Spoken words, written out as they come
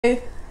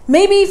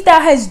maybe if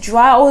that hair is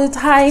dry all the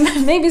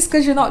time, maybe it's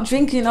because you're not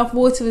drinking enough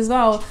water as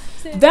well.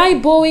 Very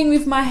boring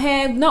with my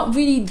hair, not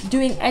really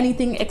doing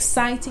anything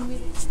exciting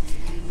with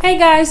it. Hey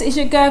guys, it's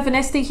your girl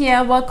Vanessa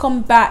here.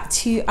 Welcome back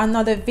to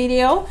another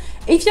video.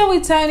 If you're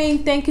returning,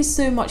 thank you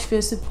so much for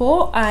your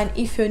support, and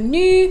if you're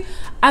new,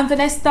 I'm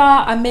Vanessa.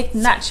 I make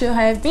natural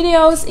hair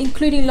videos,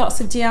 including lots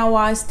of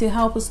DIYs to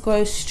help us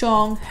grow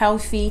strong,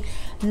 healthy,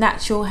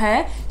 natural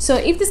hair. So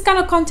if this kind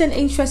of content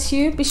interests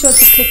you, be sure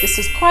to click the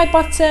subscribe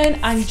button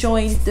and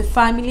join the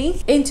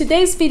family. In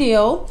today's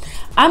video,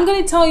 I'm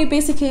going to tell you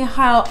basically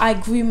how I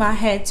grew my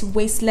hair to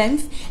waist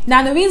length.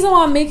 Now, the reason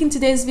why I'm making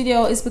today's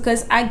video is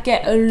because I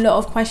get a lot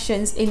of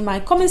questions in my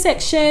comment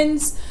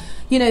sections.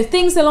 You know,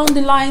 things along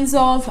the lines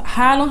of,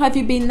 how long have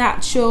you been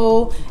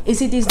natural?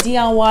 Is it these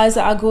DIYs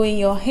that are growing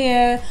your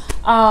hair?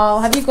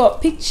 Have you got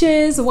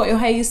pictures of what your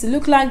hair used to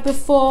look like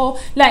before?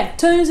 Like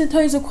tons and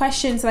tons of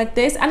questions like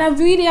this. And I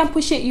really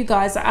appreciate you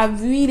guys. I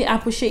really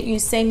appreciate you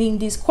sending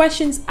these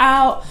questions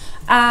out.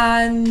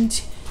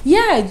 And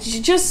yeah,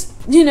 just,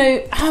 you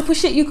know, I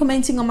appreciate you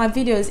commenting on my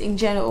videos in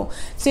general.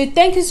 So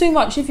thank you so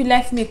much if you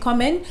left me a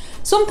comment.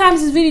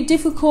 Sometimes it's really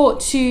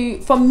difficult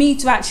for me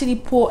to actually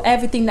pour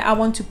everything that I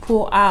want to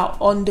pour out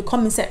on the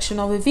comment section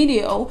of a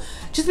video,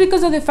 just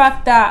because of the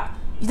fact that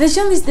there's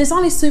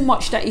only so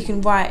much that you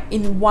can write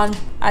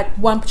at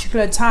one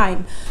particular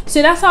time.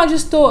 So that's how I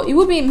just thought it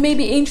would be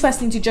maybe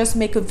interesting to just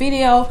make a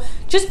video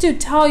just to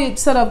tell you,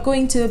 sort of go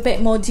into a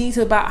bit more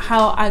detail about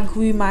how I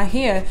grew my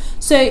hair.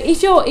 So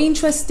if you're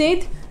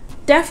interested,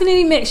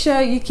 definitely make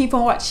sure you keep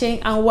on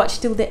watching and watch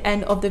till the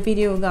end of the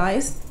video,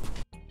 guys.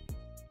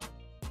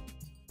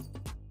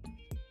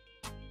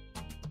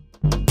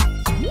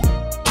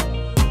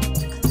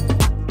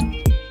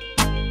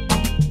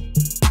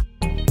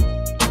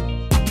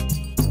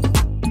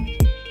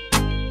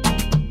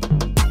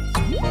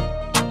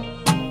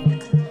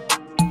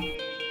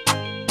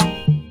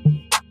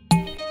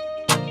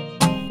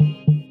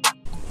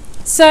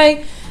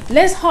 So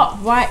let's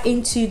hop right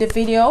into the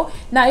video.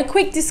 Now, a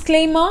quick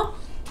disclaimer.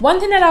 One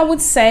thing that I would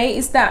say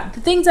is that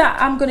the things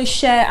that I'm going to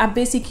share are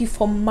basically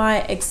from my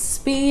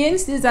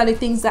experience. These are the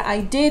things that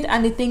I did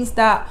and the things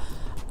that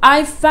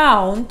I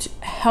found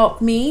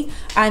helped me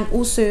and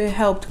also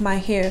helped my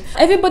hair.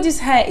 Everybody's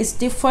hair is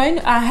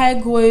different. Our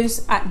hair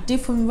grows at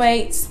different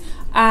rates,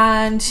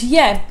 and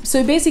yeah,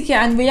 so basically,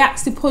 and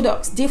reacts to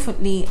products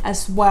differently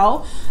as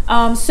well.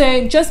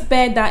 So just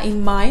bear that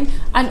in mind,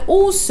 and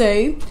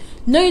also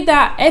know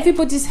that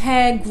everybody's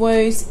hair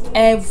grows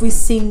every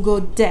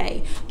single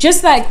day.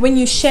 Just like when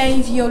you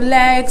shave your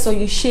legs or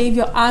you shave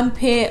your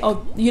armpit,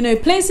 or you know,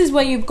 places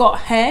where you've got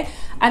hair,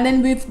 and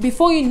then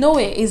before you know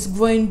it, it's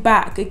growing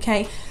back.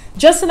 Okay,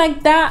 just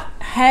like that,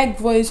 hair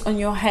grows on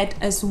your head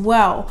as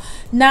well.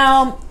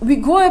 Now, we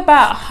grow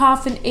about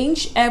 ½ an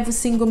inch every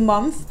single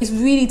month. It's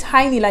really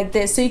tiny like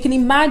this, so you can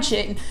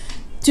imagine,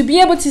 to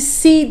be able to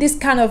see this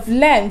kind of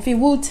length, it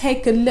will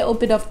take a little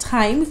bit of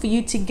time for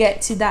you to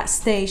get to that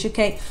stage.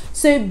 Okay,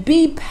 so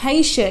be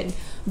patient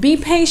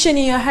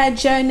in your hair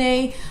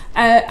journey,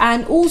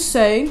 and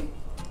also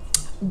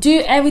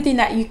do everything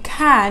that you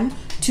can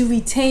to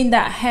retain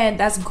that hair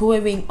that's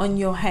growing on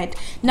your head.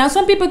 Now,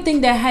 some people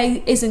think their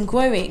hair isn't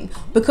growing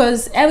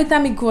because every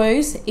time it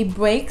grows, it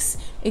breaks,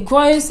 it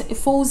grows, it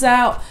falls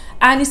out,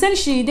 and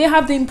essentially they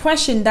have the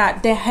impression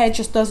that their hair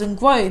just doesn't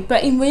grow.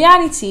 But in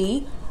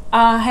reality,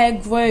 our hair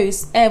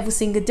grows every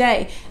single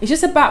day. It's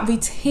just about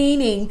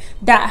retaining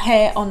that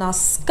hair on our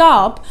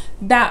scalp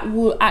that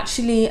will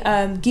actually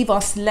give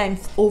us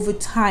length over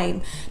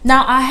time.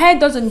 Now, our hair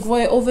doesn't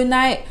grow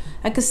overnight.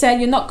 Like I said,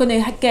 you're not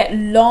going to get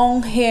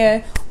long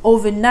hair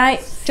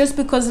overnight, just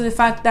because of the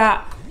fact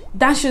that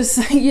that's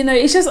just, you know,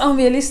 it's just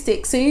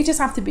unrealistic. So you just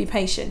have to be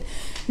patient.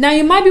 Now,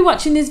 you might be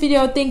watching this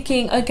video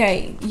thinking,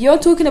 okay, you're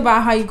talking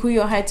about how you grew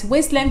your hair to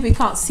waist length, we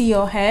can't see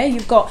your hair,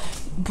 you've got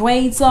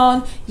braids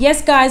on.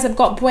 Yes guys, I've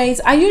got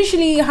braids. I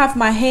usually have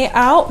my hair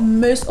out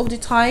most of the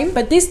time,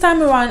 but this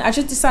time around I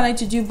just decided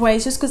to do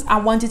braids just because I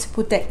wanted to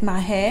protect my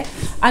hair,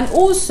 and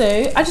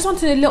also I just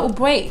wanted a little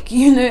break.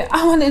 You know,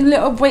 I wanted a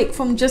little break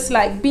from just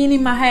like being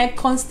in my hair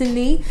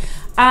constantly,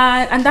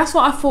 and that's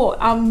what I thought.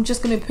 I'm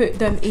just gonna put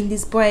them in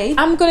this braid.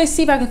 I'm gonna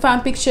see if I can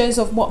find pictures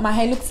of what my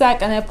hair looks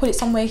like, and I'll put it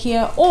somewhere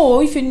here,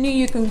 or if you're new,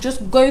 you can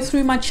just go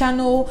through my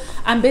channel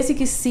and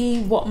basically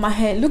see what my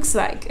hair looks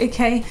like.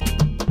 Okay,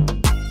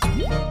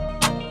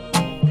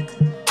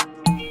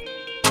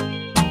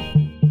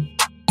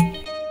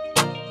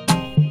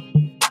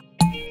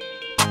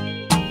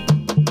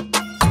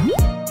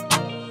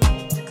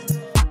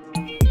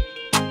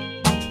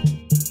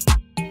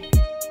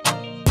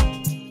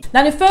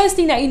 now, the first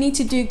thing that you need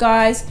to do,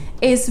 guys,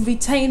 is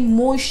retain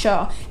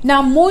moisture.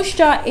 Now,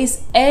 moisture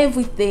is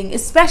everything,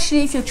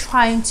 especially if you're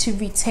trying to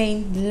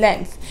retain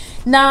length.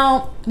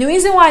 Now, the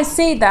reason why I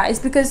say that is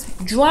because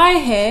dry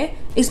hair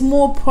is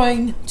more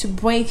prone to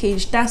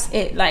breakage. That's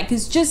it. Like,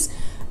 it's just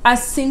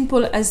as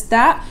simple as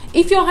that.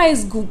 If your hair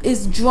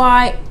is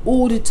dry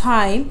all the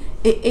time,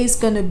 it is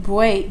gonna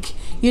break.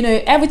 You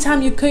know, every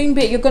time you comb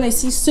it, you're gonna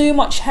see so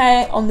much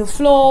hair on the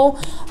floor.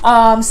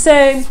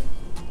 So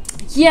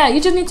yeah,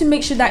 you just need to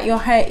make sure that your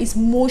hair is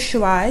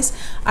moisturized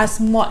as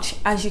much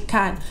as you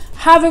can.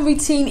 Have a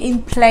routine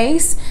in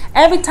place.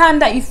 Every time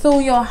that you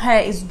feel your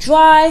hair is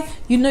dry,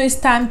 you know it's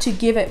time to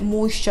give it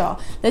moisture.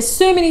 There's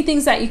so many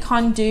things that you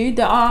can do.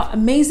 There are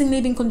amazing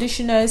leave-in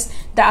conditioners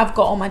that I've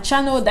got on my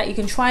channel that you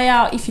can try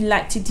out if you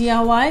like to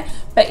DIY.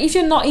 But if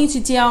you're not into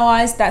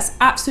DIYs, that's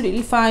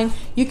absolutely fine.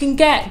 You can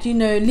get, you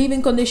know,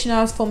 leave-in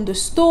conditioners from the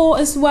store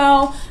as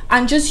well,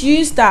 and just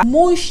use that.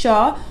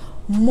 Moisture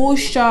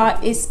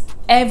is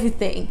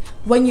everything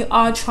when you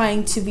are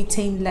trying to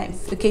retain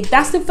length. Okay,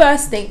 that's the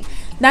first thing.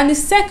 Now the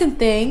second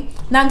thing,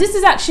 now this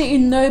is actually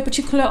in no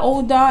particular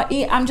order.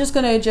 I'm just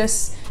gonna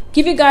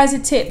give you guys the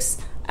tips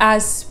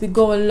as we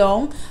go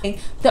along.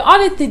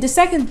 The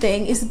second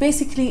thing is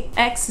basically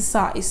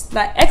exercise.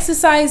 Like,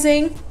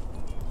 exercising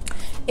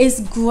is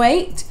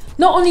great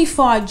not only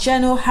for our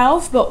general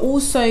health but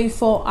also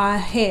for our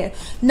hair.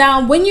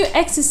 Now when you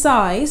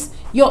exercise,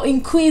 you're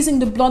increasing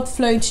the blood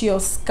flow to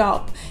your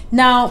scalp.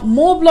 Now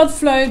more blood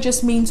flow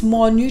just means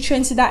more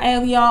nutrients in that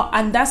area,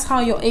 and that's how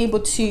you're able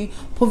to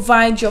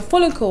provide your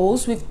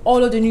follicles with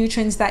all of the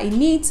nutrients that it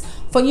needs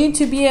for you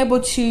to be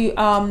able to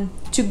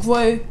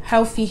grow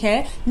healthy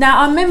hair.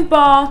 Now I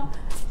remember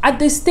at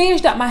the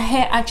stage that my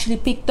hair actually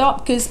picked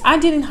up, because I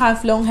didn't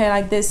have long hair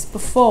like this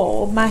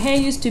before. My hair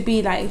used to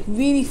be like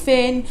really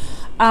thin,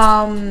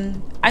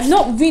 and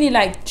not really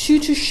like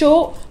too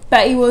short,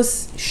 but it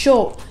was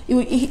short.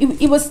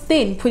 It was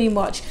thin pretty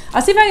much.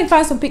 I'll see if I can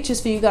find some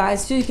pictures for you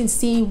guys so you can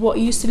see what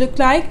it used to look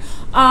like.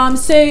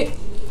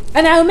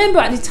 And I remember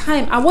at the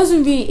time I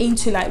wasn't really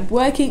into like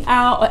working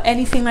out or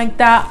anything like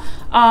that,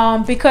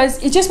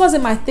 because it just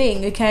wasn't my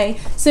thing. Okay,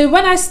 so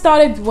when I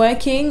started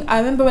working, I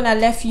remember when I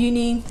left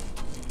uni,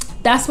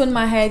 that's when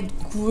my hair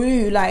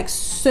grew like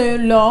so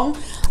long,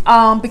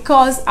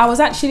 because I was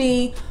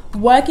actually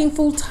working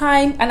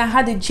full-time and I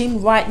had a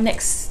gym right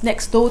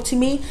next door to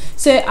me.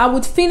 So I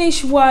would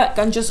finish work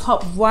and just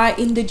hop right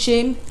in the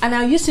gym, and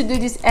I used to do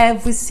this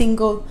every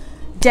single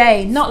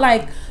day, not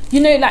like,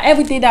 you know, like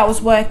every day that I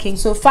was working.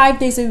 So 5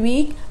 days a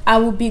week I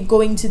would be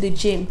going to the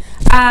gym,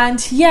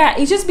 and yeah,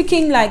 it just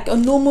became like a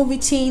normal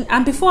routine.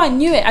 And before I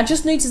knew it, I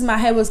just noticed my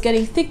hair was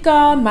getting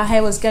thicker, my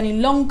hair was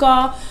getting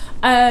longer.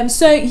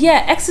 So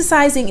yeah,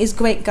 exercising is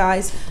great,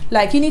 guys.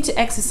 Like, you need to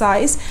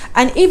exercise,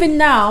 and even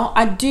now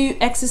I do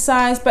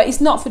exercise, but it's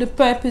not for the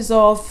purpose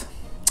of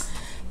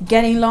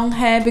getting long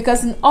hair,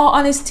 because in all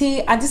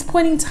honesty, at this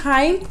point in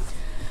time,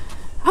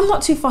 I'm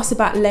not too fussed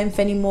about length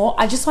anymore.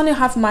 I just want to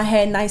have my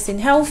hair nice and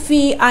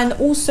healthy, and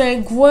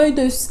also grow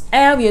those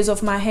areas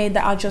of my hair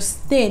that are just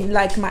thin,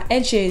 like my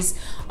edges.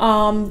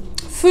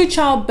 Through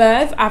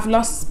childbirth, I've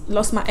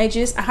lost my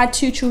edges. I had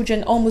 2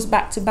 children almost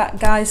back to back,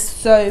 guys,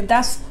 so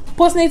that's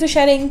postnatal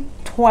shedding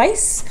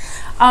twice.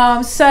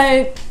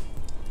 So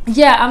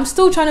yeah, I'm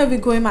still trying to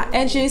regrow my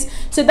edges.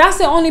 So that's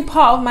the only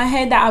part of my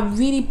hair that I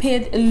really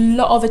paid a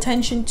lot of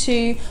attention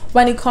to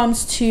when it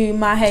comes to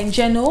my hair in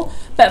general.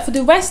 But for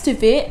the rest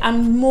of it,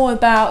 I'm more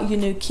about, you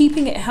know,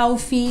 keeping it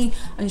healthy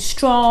and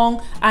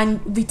strong and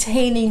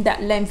retaining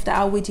that length that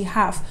I already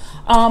have.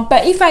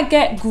 But if I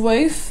get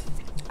growth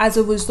as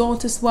a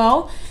result as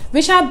well,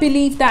 which I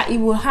believe that it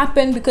will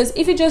happen, because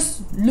if you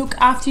just look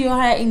after your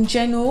hair in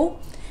general,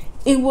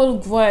 it will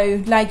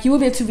grow. Like, you will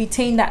be able to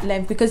retain that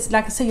length, because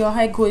like I said, your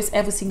hair grows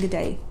every single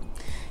day,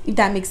 if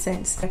that makes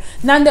sense.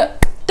 Now the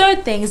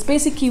third thing is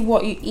basically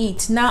what you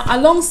eat. Now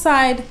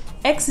alongside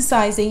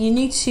exercising, you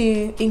need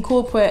to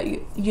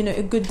incorporate, you know,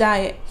 a good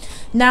diet.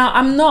 Now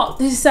I'm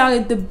not necessarily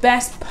the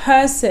best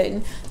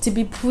person to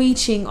be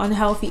preaching on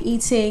healthy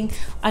eating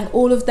and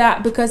all of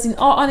that, because in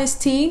all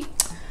honesty,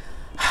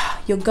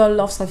 your girl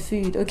loves her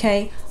food.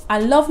 Okay, I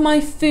love my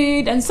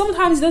food, and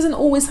sometimes it doesn't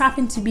always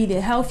happen to be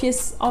the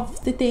healthiest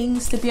of the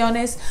things, to be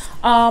honest,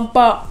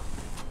 but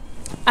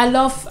I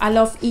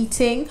love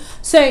eating.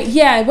 So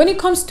yeah, when it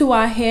comes to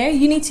our hair,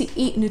 you need to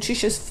eat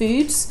nutritious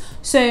foods.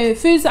 So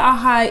foods that are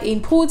high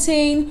in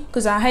protein,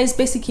 because our hair is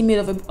basically made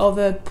of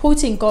a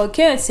protein called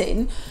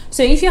keratin.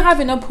 So if you have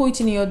enough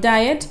protein in your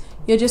diet,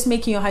 you're just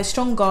making your hair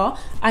stronger,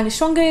 and the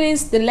stronger it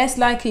is, the less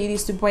likely it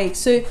is to break.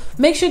 So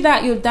make sure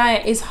that your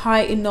diet is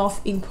high enough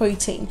in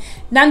protein.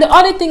 Now the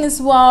other thing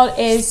as well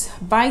is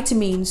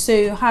vitamins. So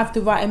you have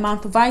the right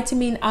amount of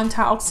vitamin,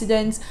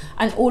 antioxidants,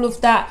 and all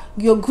of that.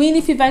 Your green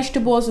leafy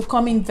vegetables will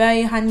come in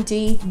very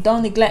handy.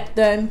 Don't neglect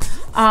them.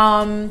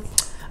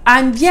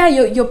 And yeah,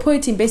 your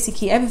protein,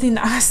 basically everything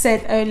that I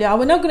said earlier.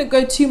 We're not going to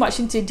go too much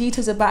into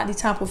details about the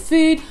type of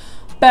food,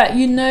 but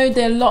you know,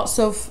 there are lots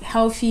of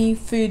healthy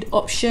food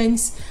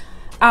options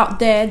out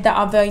there that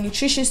are very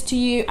nutritious to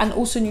you and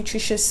also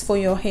nutritious for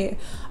your hair.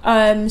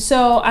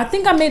 So I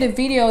think I made a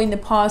video in the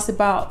past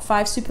about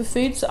 5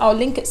 superfoods, so I'll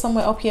link it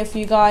somewhere up here for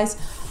you guys.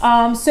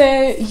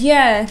 So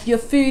yeah, your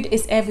food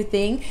is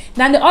everything.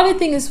 Now the other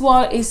thing as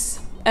well is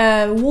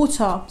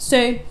water.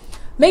 So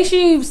make sure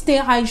you stay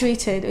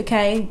hydrated.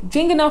 Okay,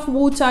 drink enough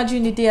water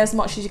during the day as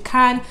much as you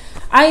can.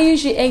 I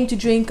usually aim to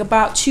drink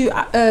about 2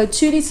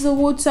 liters of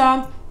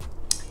water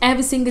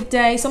every single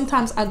day.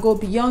 Sometimes I go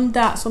beyond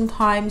that,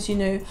 sometimes, you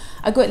know,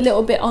 I go a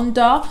little bit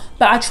under,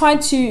 but I try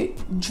to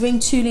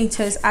drink 2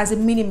 liters as a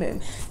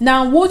minimum.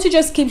 Now water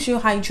just keeps you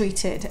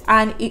hydrated,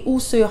 and it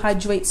also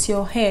hydrates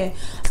your hair.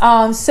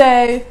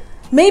 So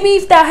maybe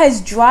if that hair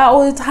is dry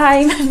all the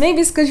time,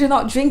 maybe it's because you're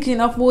not drinking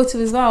enough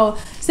water as well.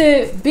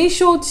 So be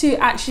sure to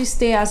actually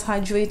stay as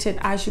hydrated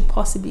as you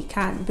possibly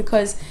can,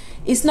 because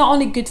it's not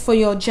only good for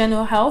your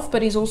general health,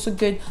 but it's also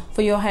good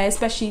for your hair,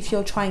 especially if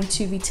you're trying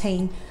to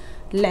retain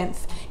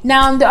length.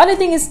 Now the other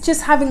thing is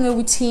just having a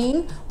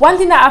routine. One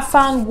thing that I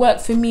found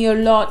worked for me a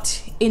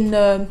lot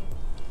in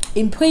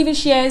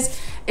previous years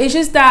is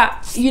just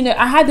that, you know,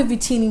 I had a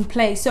routine in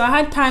place. So I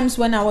had times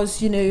when I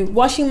was, you know,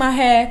 washing my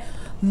hair,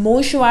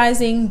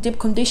 moisturizing, deep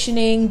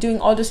conditioning,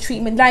 doing all those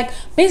treatment, like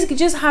basically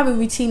just have a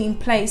routine in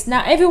place.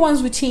 Now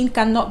everyone's routine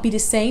cannot be the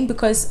same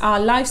because our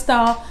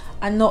lifestyle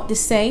are not the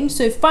same,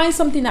 so find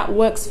something that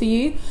works for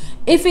you.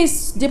 If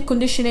it's deep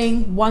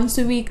conditioning once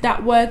a week,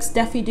 that works,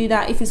 definitely do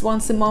that. If it's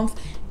once a month,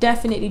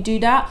 definitely do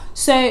that.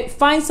 So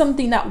find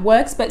something that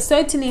works, but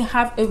certainly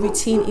have a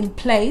routine in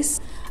place.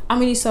 I'm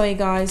really sorry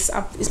guys,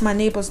 it's my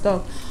neighbor's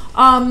dog.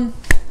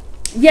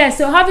 Yeah,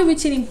 so have a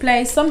routine in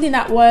place, something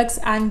that works,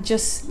 and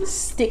just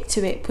stick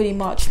to it pretty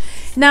much.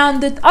 Now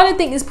the other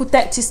thing is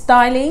protective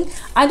styling.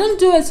 I don't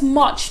do as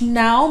much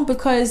now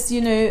because,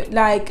 you know,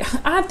 like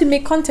I have to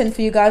make content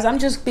for you guys. I'm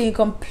just being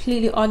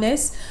completely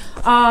honest,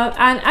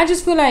 and I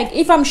just feel like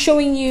if I'm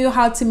showing you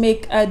how to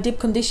make a deep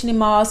conditioning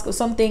mask or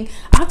something,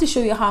 I have to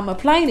show you how I'm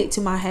applying it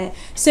to my hair.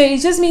 So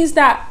it just means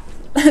that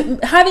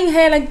having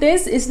hair like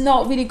this is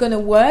not really gonna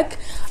work,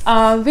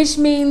 which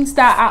means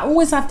that I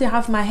always have to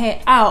have my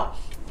hair out.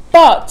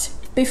 But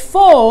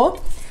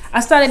before I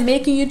started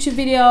making YouTube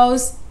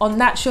videos on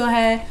natural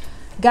hair,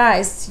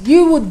 guys,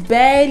 you would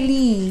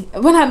barely,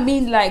 when I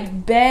mean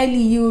like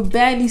barely, you would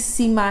barely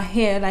see my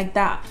hair like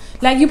that.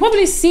 Like you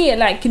probably see it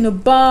like in a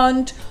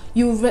bund,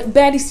 you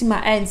barely see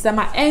my ends. That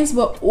my ends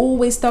were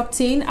always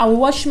tucked in. I will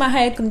wash my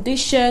hair,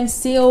 condition,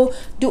 seal,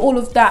 do all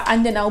of that,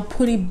 and then I'll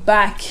put it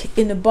back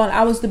in the bun.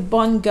 I was the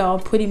bun girl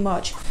pretty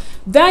much.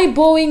 Very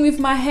boring with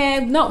my hair,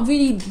 not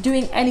really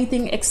doing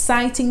anything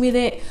exciting with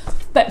it.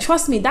 But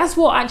trust me, that's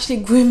what actually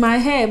grew my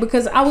hair,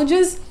 because I would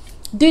just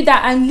do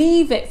that and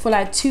leave it for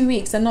like 2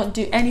 weeks and not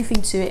do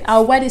anything to it.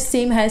 I'll wear the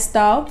same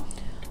hairstyle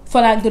for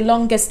like the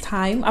longest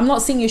time. I'm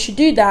not saying you should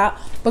do that,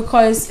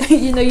 because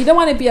you know, you don't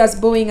want to be as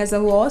boring as I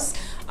was.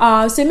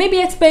 So maybe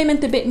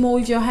experiment a bit more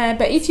with your hair.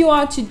 But if you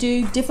are to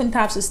do different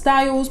types of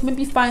styles,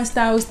 maybe find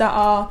styles that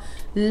are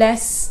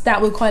less,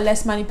 that require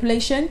less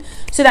manipulation,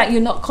 so that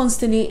you're not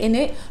constantly in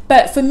it.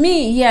 But for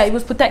me, yeah, it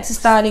was protective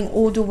styling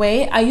all the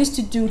way. I used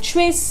to do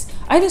twists.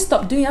 I just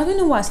stopped doing, I don't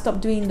know why I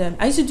stopped doing them.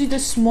 I used to do the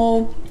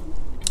small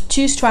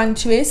 2-strand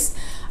twists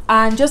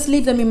and just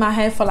leave them in my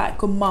hair for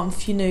like a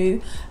month, you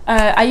know.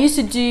 I used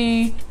to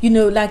do, you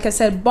know, like I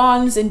said,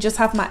 buns and just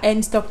have my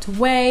ends tucked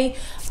away.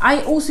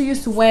 I also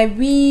used to wear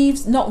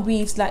weaves, not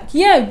weaves, like,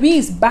 yeah,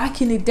 weaves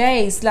back in the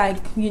days, like,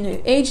 you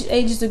know,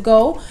 ages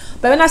ago.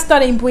 But when I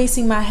started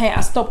embracing my hair,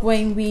 I stopped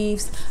wearing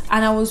weaves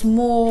and I was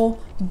more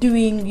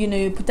doing, you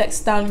know, protective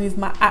styling with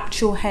my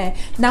actual hair.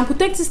 Now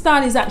protective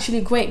style is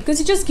actually great because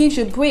it just gives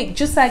you a break,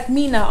 just like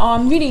me now.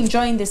 I'm really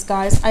enjoying this,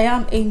 guys. I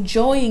am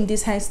enjoying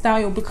this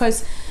hairstyle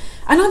because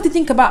I don't have to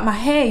think about my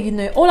hair, you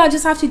know. All I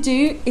just have to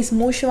do is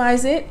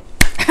moisturize it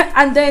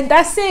and then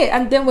that's it,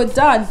 and then we're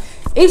done.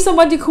 If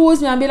somebody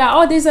calls me and be like,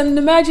 oh, there's an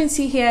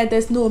emergency here,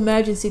 there's no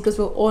emergency because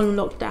we're all in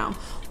lockdown.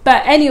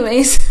 But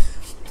anyways,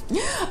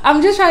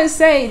 I'm just trying to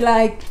say,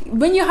 like,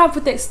 when you have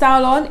protect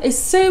style on, it's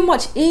so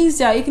much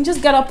easier. You can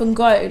just get up and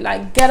go,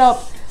 like get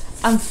up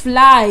and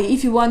fly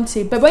if you want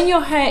to. But when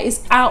your hair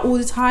is out all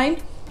the time,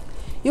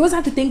 you always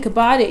have to think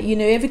about it, you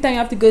know. Every time you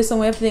have to go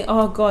somewhere, you have to think,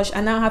 oh gosh,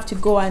 I now have to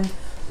go and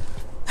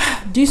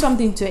do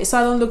something to it so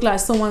I don't look like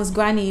someone's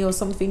granny or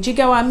something. Do you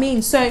get what I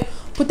mean? So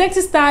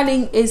protective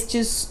styling is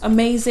just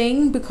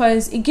amazing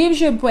because it gives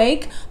you a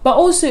break, but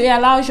also it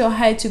allows your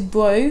hair to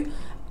grow,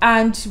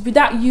 and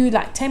without you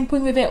like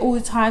tampering with it all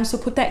the time. So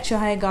protect your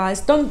hair,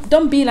 guys.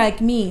 Don't be like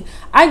me.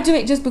 I do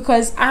it just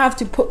because I have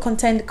to put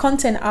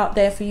content out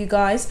there for you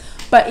guys.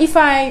 But if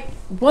I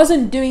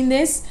wasn't doing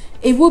this,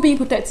 it will be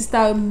protective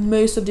style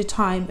most of the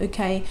time.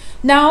 Okay,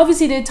 now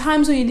obviously there are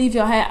times when you leave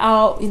your hair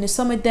out in the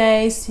summer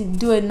days, you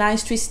do a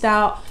nice twist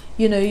out,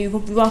 you know, you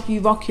rock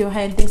your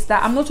hair and things like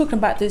that. I'm not talking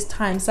about those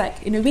times,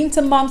 like in the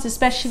winter months,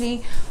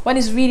 especially when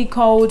it's really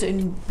cold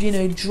and, you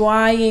know,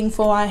 drying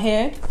for our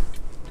hair.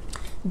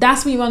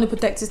 That's when you want to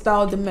protective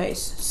style the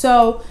most.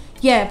 So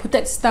yeah,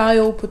 protective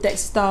style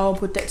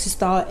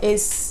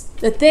is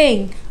the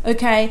thing.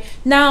 Okay,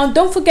 now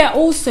don't forget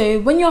also,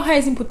 when your hair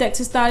is in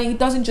protective styling, it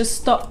doesn't just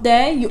stop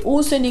there. You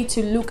also need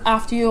to look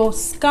after your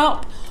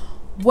scalp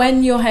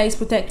when your hair is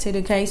protected.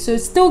 Okay, so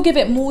still give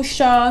it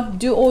moisture,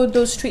 do all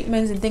those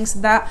treatments and things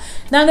like that.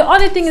 Now the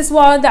other thing as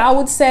well that I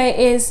would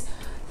say is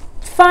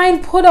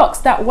find products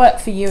that work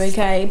for you.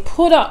 Okay,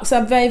 products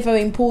are very,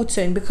 very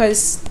important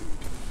because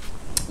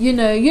you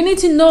know, you need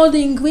to know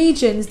the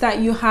ingredients that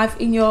you have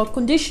in your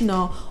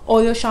conditioner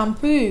or your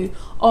shampoo,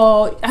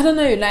 or I don't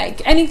know,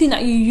 like anything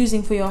that you're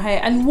using for your hair,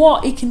 and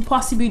what it can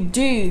possibly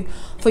do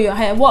for your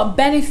hair, what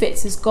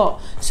benefits it's got.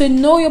 So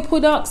know your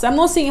products. I'm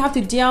not saying you have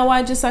to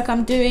DIY just like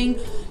I'm doing.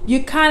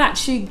 You can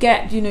actually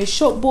get, you know,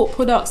 shop bought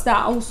products that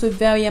are also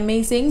very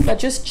amazing, but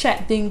just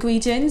check the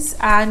ingredients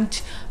and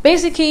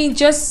basically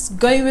just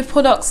go with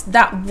products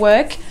that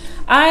work.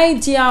 I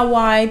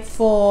DIY'd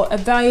for a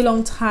very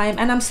long time,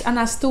 and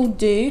I still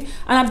do,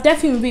 and I've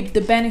definitely reaped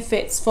the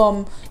benefits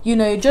from, you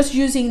know, just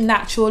using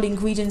natural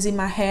ingredients in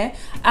my hair,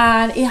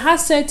 and it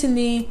has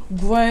certainly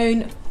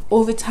grown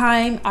over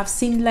time. I've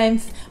seen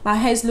length, my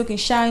hair's looking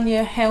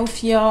shinier,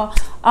 healthier.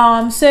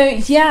 So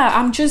yeah,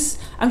 I'm just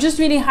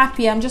really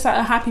happy. I'm just at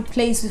a happy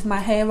place with my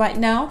hair right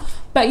now.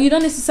 But you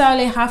don't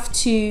necessarily have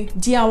to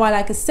DIY,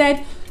 like I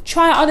said.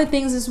 Try other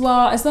things as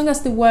well. As long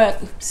as they work,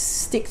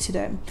 stick to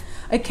them.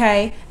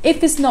 Okay,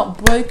 if it's not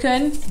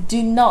broken,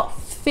 do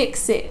not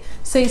fix it.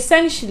 So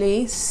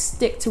essentially,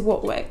 stick to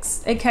what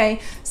works. Okay,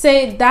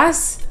 so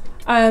that's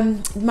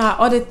my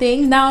other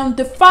thing. Now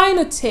the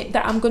final tip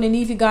that I'm going to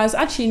leave you guys,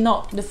 actually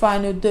not the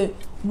final, the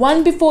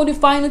one before the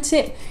final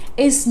tip,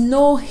 is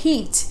no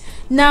heat.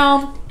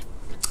 Now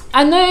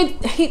I know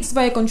heat's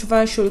very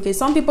controversial. Okay,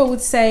 some people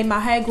would say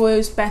my hair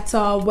grows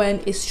better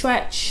when it's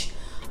stretched,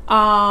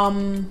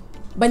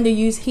 when they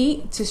use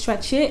heat to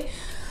stretch it.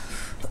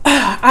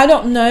 I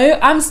don't know.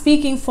 I'm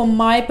speaking from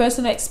my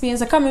personal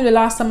experience. I can't remember the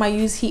last time I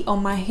used heat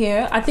on my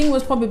hair. I think it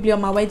was probably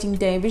on my wedding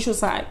day, which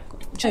was like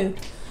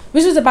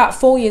which was about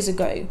 4 years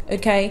ago.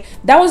 Okay,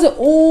 that was the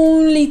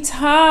only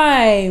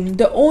time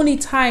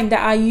that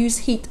I used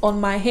heat on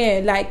my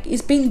hair. Like,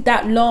 it's been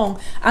that long,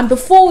 and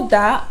before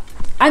that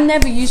I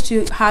never used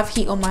to have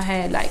heat on my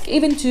hair. Like,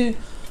 even to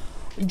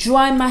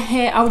dry my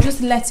hair, I would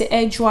just let it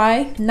air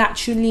dry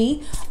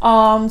naturally.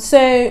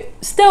 So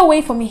stay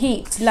away from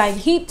heat. Like,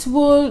 heat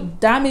will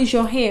damage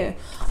your hair,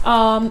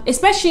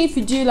 especially if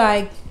you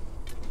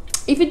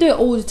do it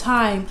all the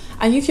time,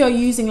 and if you're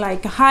using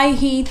like high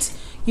heat,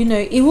 you know,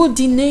 it will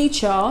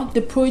denature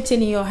the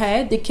protein in your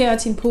hair, the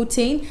keratin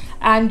protein,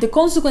 and the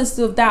consequences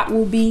of that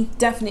will be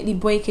definitely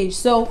breakage.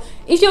 So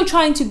if you're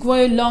trying to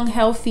grow long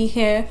healthy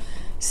hair,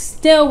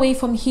 stay away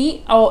from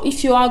heat. Or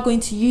if you are going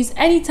to use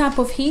any type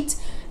of heat,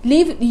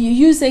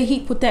 use a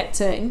heat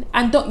protector,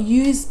 and don't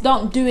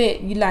do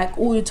it like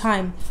all the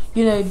time.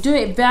 You know, do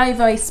it very,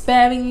 very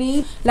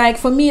sparingly. Like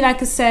for me,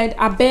 like I said,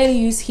 I barely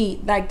use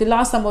heat. Like the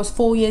last time was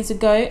 4 years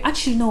ago.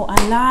 Actually no,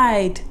 I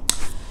lied.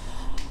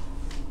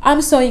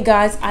 I'm sorry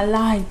guys, I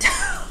lied.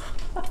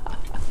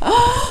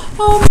 Oh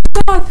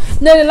my god.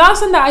 No, the last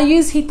time that I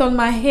used heat on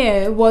my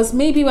hair was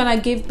maybe when I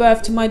gave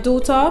birth to my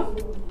daughter.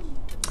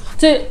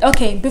 So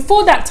okay,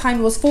 before that time,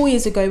 it was 4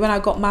 years ago when I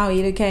got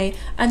married. Okay,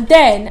 and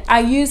then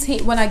I used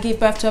heat when I gave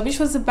birth to her, which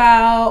was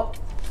about,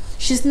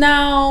 she's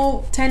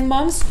now 10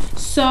 months,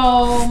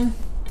 so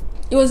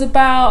it was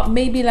about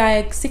maybe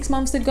like 6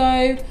 months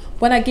ago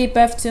when I gave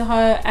birth to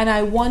her, and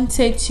I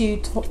wanted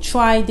to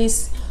try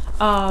this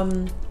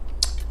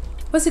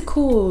what's it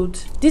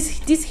called,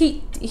 this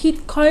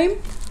heat comb.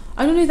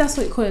 I don't know if that's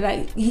what you call it.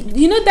 Like,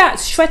 you know, that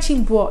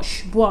stretching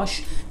brush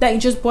that you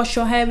just brush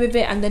your hair with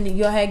it, and then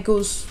your hair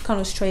goes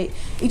kind of straight.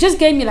 It just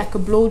gave me like a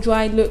blow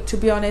dry look, to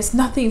be honest.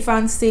 Nothing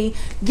fancy.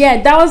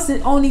 Yeah, that was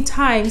the only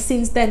time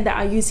since then that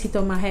I used heat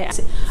on my hair.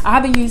 I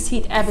haven't used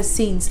heat ever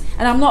since,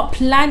 and I'm not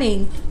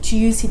planning to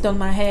use heat on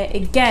my hair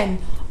again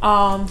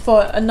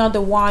for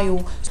another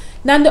while.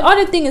 Now the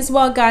other thing as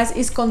well, guys,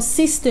 is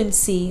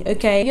consistency.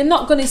 Okay, you're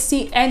not going to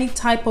see any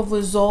type of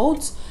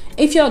results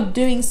if you're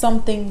doing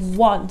something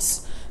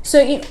once. So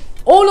in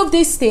all of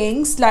these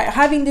things, like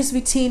having this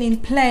routine in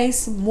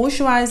place,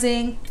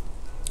 moisturizing,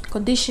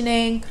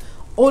 conditioning,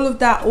 all of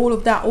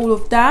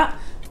that,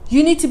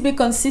 you need to be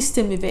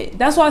consistent with it.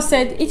 That's why I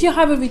said, if you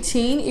have a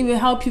routine, it will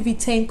help you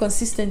retain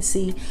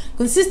consistency.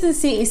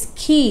 Consistency is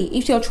key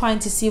if you're trying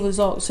to see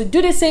results. So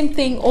do the same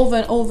thing over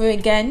and over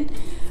again,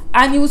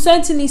 and you will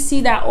certainly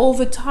see that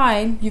over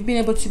time you've been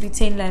able to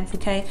retain length.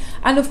 Okay,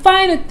 and the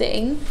final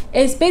thing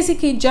is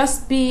basically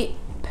just be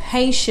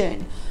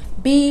patient.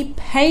 Be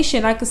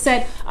patient. Like I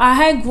said, our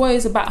hair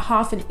grows about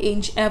 ½ an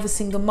inch every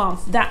single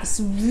month. That's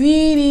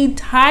really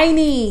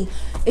tiny.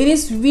 It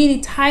is really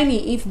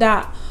tiny, if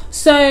that.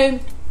 So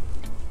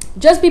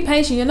just be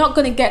patient. You're not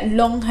going to get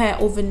long hair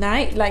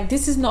overnight. Like,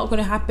 this is not going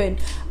to happen.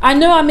 I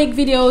know I make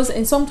videos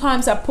and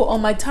sometimes I put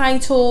on my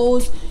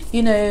titles,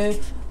 you know,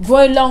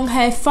 grow long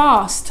hair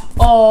fast,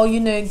 or, you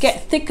know,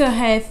 get thicker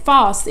hair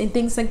fast and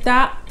things like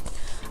that.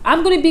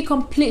 I'm going to be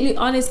completely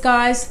honest,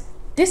 guys.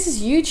 This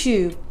is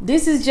YouTube.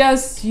 This is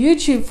just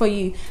YouTube for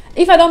you.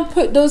 If I don't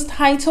put those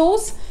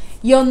titles,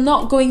 you're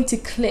not going to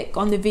click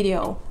on the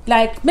video.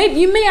 Like, maybe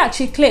you may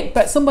actually click,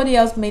 but somebody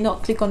else may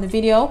not click on the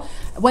video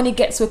when it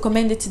gets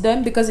recommended to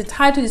them, because the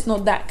title is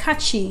not that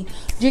catchy.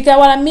 Do you get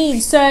what I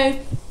mean? So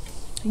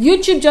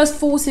YouTube just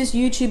forces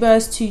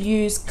YouTubers to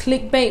use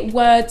clickbait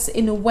words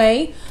in a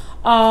way,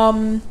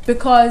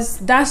 because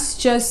that's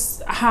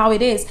just how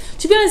it is.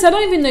 To be honest, I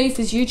don't even know if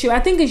it's YouTube. I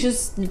think it's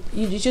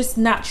just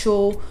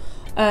natural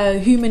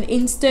human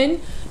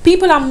instinct.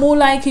 People are more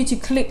likely to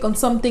click on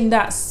something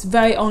that's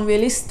very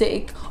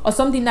unrealistic or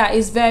something that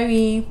is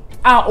very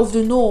out of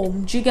the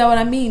norm. Do you get what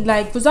I mean?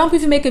 Like, for example,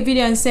 if you make a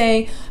video and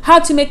say how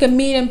to make £1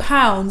 million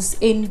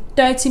in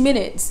 30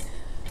 minutes,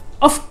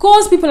 of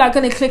course people are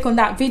going to click on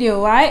that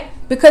video, right?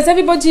 Because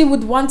everybody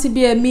would want to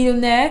be a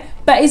millionaire.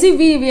 But is it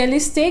really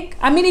realistic?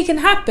 I mean, it can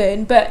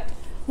happen, but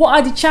what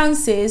are the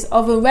chances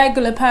of a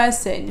regular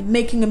person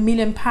making £1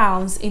 million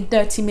in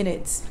 30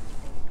 minutes?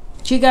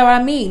 Do you get what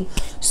I mean?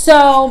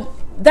 So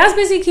that's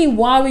basically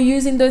why we're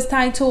using those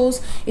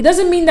titles. It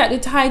doesn't mean that the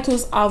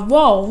titles are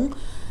wrong,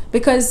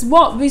 because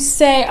what we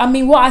say, I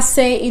mean, what I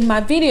say in my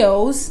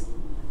videos,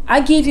 I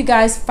give you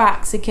guys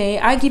facts, okay?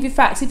 I give you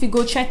facts. If you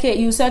go check it,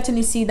 you'll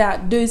certainly see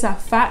that those are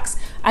facts.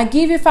 I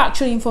give you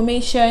factual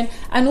information,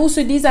 and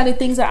also these are the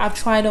things that I've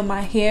tried on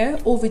my hair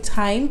over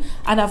time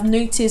and I've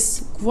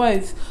noticed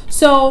growth.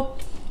 So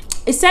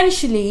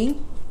essentially,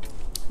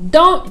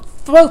 don't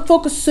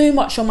focus so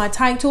much on my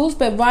titles,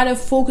 but rather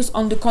focus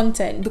on the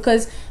content,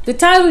 because the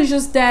title is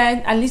just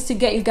there at least to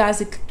get you guys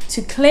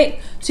to click,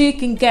 so you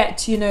can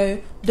get, you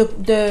know,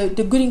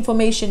 the good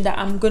information that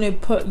I'm going to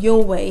put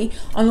your way,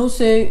 and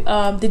also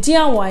the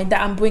DIY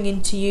that I'm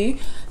bringing to you.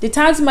 The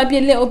title might be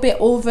a little bit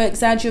over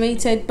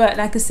exaggerated, but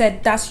like I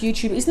said, that's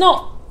YouTube. It's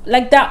not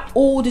like that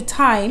all the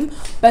time,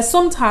 but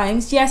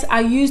sometimes, yes,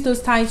 I use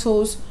those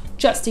titles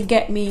just to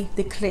get me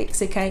the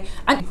clicks, okay?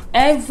 And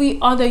every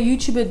other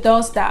YouTuber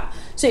does that.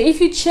 So if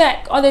you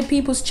check other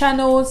people's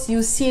channels,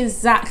 you'll see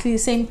exactly the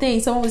same thing.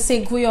 Someone would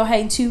say grow your hair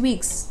in 2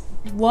 weeks.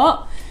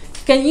 What?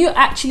 Can you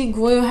actually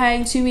grow your hair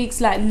in 2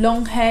 weeks, like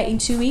long hair in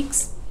 2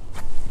 weeks?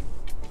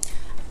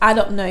 I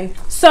don't know.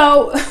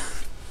 So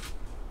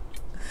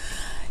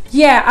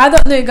yeah, I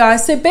don't know,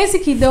 guys. So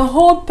basically the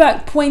whole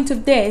point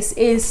of this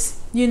is,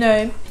 you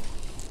know,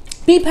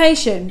 be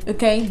patient,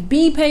 okay?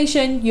 Be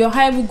patient. Your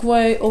hair will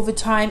grow over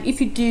time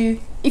if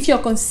you're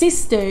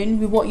consistent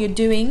with what you're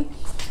doing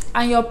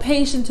and you're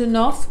patient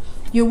enough,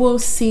 you will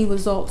see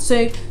results.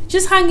 So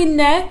just hang in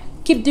there,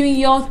 keep doing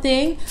your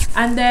thing,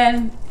 and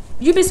then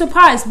you'll be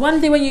surprised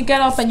one day when you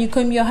get up and you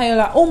comb your hair, you're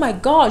like, oh my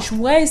gosh,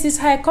 where is this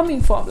hair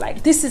coming from?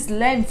 Like, this is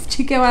length.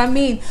 Do you get what I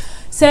mean?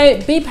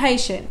 So be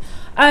patient.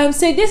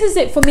 So this is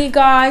it for me,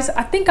 guys.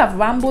 I think I've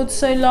rambled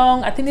so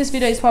long. I think this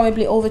video is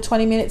probably over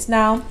 20 minutes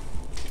now.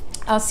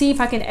 I'll see if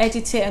I can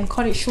edit it and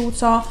cut it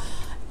shorter.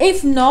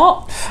 If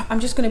not, I'm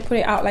just going to put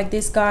it out like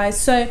this, guys.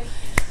 So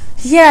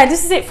yeah,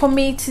 this is it for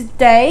me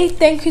today.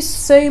 Thank you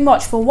so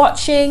much for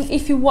watching.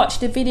 If you watched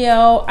the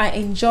video, I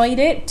enjoyed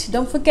it,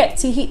 don't forget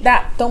to hit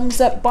that thumbs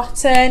up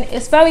button.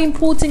 It's very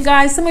important,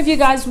 guys. Some of you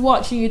guys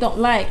watch and you don't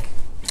like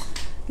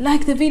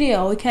the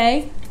video,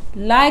 okay?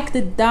 Like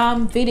the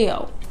damn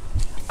video.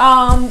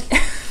 I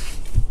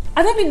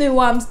don't even know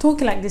why I'm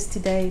talking like this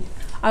today.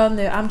 I don't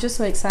know, I'm just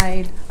so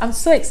excited. I'm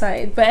so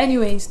excited. But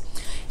anyways,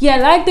 yeah,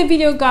 like the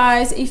video,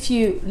 guys. If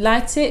you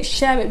liked it,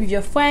 share it with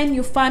your friend,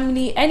 your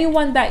family,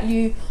 anyone that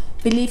you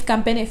believe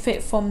can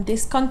benefit from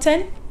this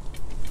content.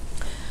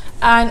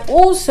 And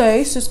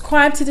also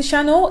subscribe to the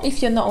channel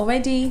if you're not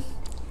already,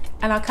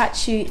 and I'll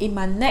catch you in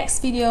my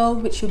next video,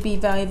 which will be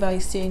very, very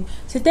soon.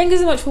 So thank you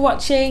so much for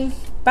watching.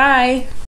 Bye.